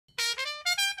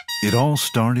It all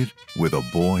started with a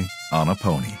boy on a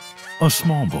pony. A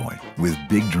small boy with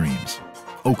big dreams.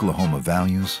 Oklahoma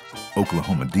values,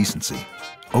 Oklahoma decency,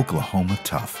 Oklahoma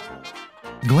tough.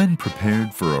 Glenn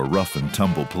prepared for a rough and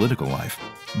tumble political life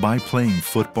by playing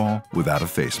football without a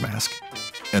face mask.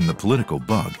 And the political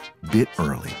bug bit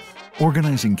early,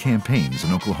 organizing campaigns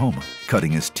in Oklahoma,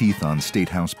 cutting his teeth on state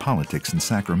house politics in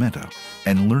Sacramento,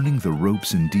 and learning the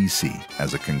ropes in D.C.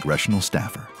 as a congressional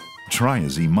staffer. Try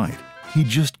as he might, he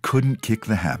just couldn't kick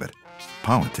the habit.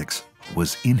 Politics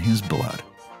was in his blood.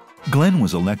 Glenn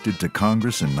was elected to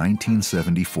Congress in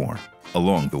 1974.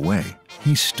 Along the way,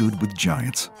 he stood with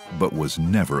giants, but was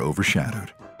never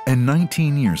overshadowed. And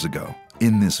 19 years ago,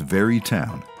 in this very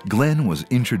town, Glenn was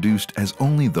introduced as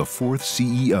only the 4th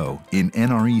CEO in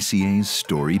NRECA's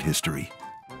storied history.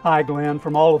 Hi, Glenn.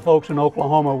 From all the folks in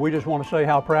Oklahoma, we just want to say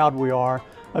how proud we are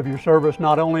of your service,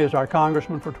 not only as our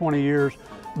congressman for 20 years,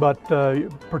 but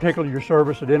particularly your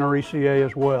service at NRECA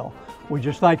as well. We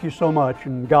just thank you so much,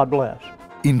 and God bless.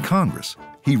 In Congress,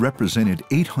 he represented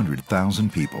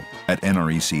 800,000 people. At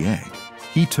NRECA,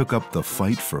 he took up the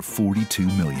fight for 42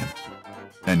 million.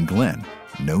 And Glenn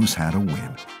knows how to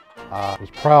win. I was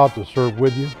proud to serve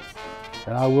with you,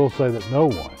 and I will say that no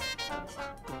one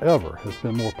ever has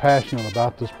been more passionate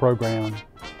about this program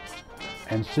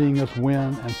and seeing us win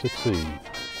and succeed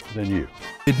than you.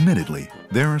 Admittedly,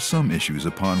 there are some issues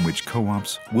upon which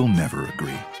co-ops will never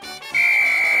agree.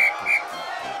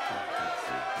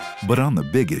 But on the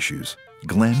big issues,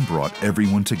 Glenn brought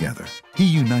everyone together. He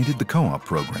united the co-op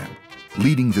program,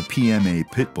 leading the PMA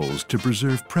pit bulls to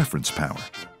preserve preference power,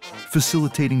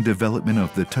 facilitating development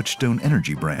of the Touchstone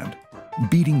Energy brand,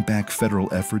 beating back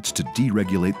federal efforts to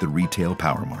deregulate the retail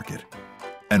power market,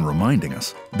 and reminding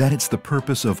us that it's the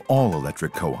purpose of all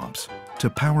electric co-ops to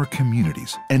power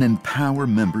communities and empower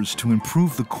members to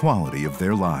improve the quality of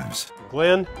their lives.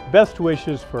 Glenn, best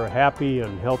wishes for a happy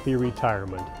and healthy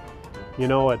retirement. You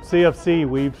know, at CFC,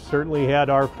 we've certainly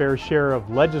had our fair share of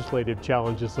legislative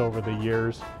challenges over the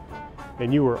years,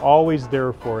 and you were always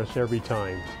there for us every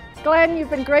time. Glenn, you've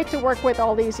been great to work with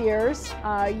all these years.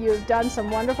 You've done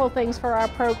some wonderful things for our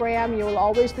program. You will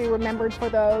always be remembered for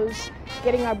those.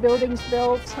 Getting our buildings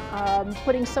built,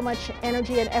 putting so much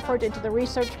energy and effort into the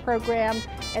research program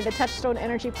and the Touchstone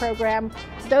Energy program.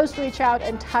 Those reach out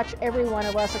and touch every one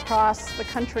of us across the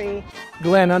country.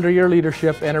 Glenn, under your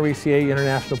leadership, NRECA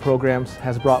International Programs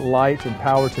has brought light and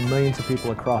power to millions of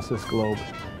people across this globe,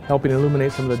 helping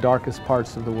illuminate some of the darkest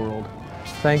parts of the world.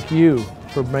 Thank you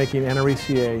for making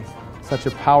NRECA such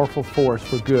a powerful force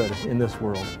for good in this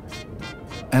world.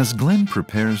 As Glenn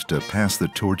prepares to pass the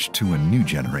torch to a new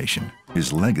generation,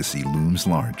 his legacy looms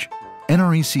large.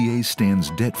 NRECA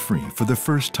stands debt-free for the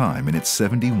first time in its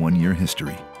 71-year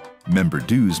history. Member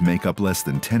dues make up less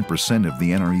than 10% of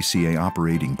the NRECA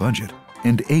operating budget,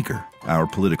 and ACRE, our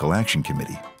political action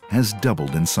committee, has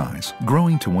doubled in size,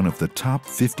 growing to one of the top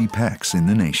 50 PACs in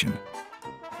the nation.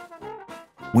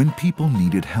 When people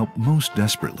needed help most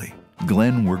desperately,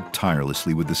 Glenn worked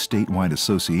tirelessly with the statewide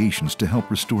associations to help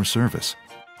restore service,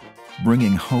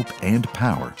 bringing hope and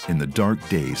power in the dark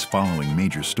days following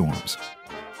major storms.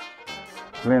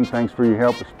 Glenn, thanks for your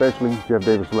help, especially Jeff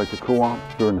Davis Electric Co-op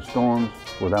during the storms.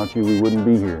 Without you, we wouldn't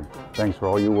be here. Thanks for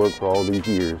all your work for all these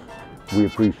years. We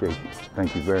appreciate you.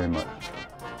 Thank you very much.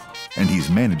 And he's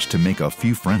managed to make a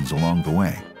few friends along the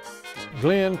way.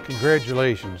 Glenn,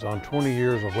 congratulations on 20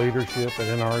 years of leadership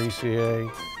at NRECA.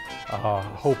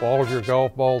 Hope all of your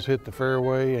golf balls hit the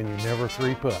fairway and you never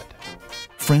three-putt.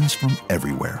 Friends from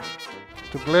everywhere.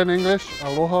 To Glenn English,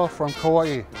 aloha from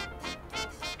Kauai.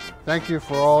 Thank you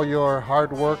for all your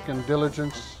hard work and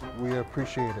diligence. We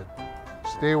appreciate it.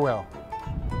 Stay well.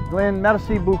 Glenn,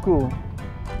 merci beaucoup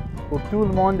pour tout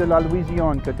le monde de la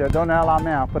Louisiane que te donne la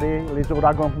main après les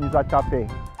ouragans qui nous a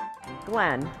tapés.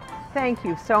 Glenn, thank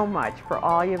you so much for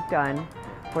all you've done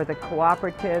for the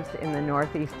cooperatives in the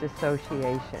Northeast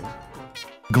Association.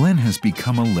 Glenn has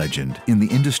become a legend in the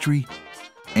industry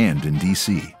and in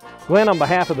D.C. Glenn, on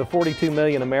behalf of the 42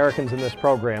 million Americans in this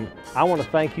program, I want to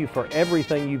thank you for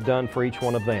everything you've done for each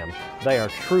one of them. They are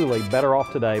truly better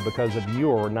off today because of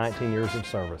your 19 years of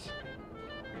service.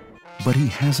 But he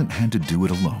hasn't had to do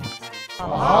it alone.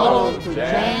 Mahalo to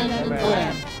Jan and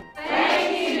Glenn.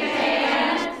 Thank you,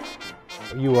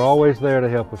 Jan. You were always there to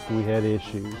help us when we had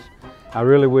issues. I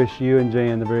really wish you and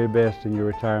Jan the very best in your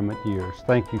retirement years.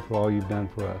 Thank you for all you've done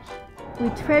for us. We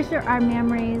treasure our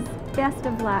memories. Best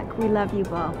of luck. We love you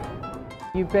both.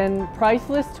 You've been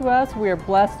priceless to us. We are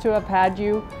blessed to have had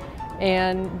you,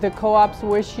 and the co-ops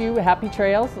wish you happy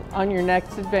trails on your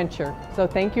next adventure. So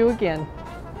thank you again.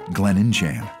 Glenn and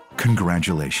Jan,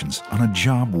 congratulations on a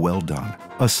job well done.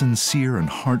 A sincere and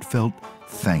heartfelt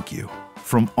Thank you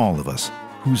from all of us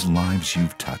whose lives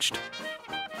you've touched.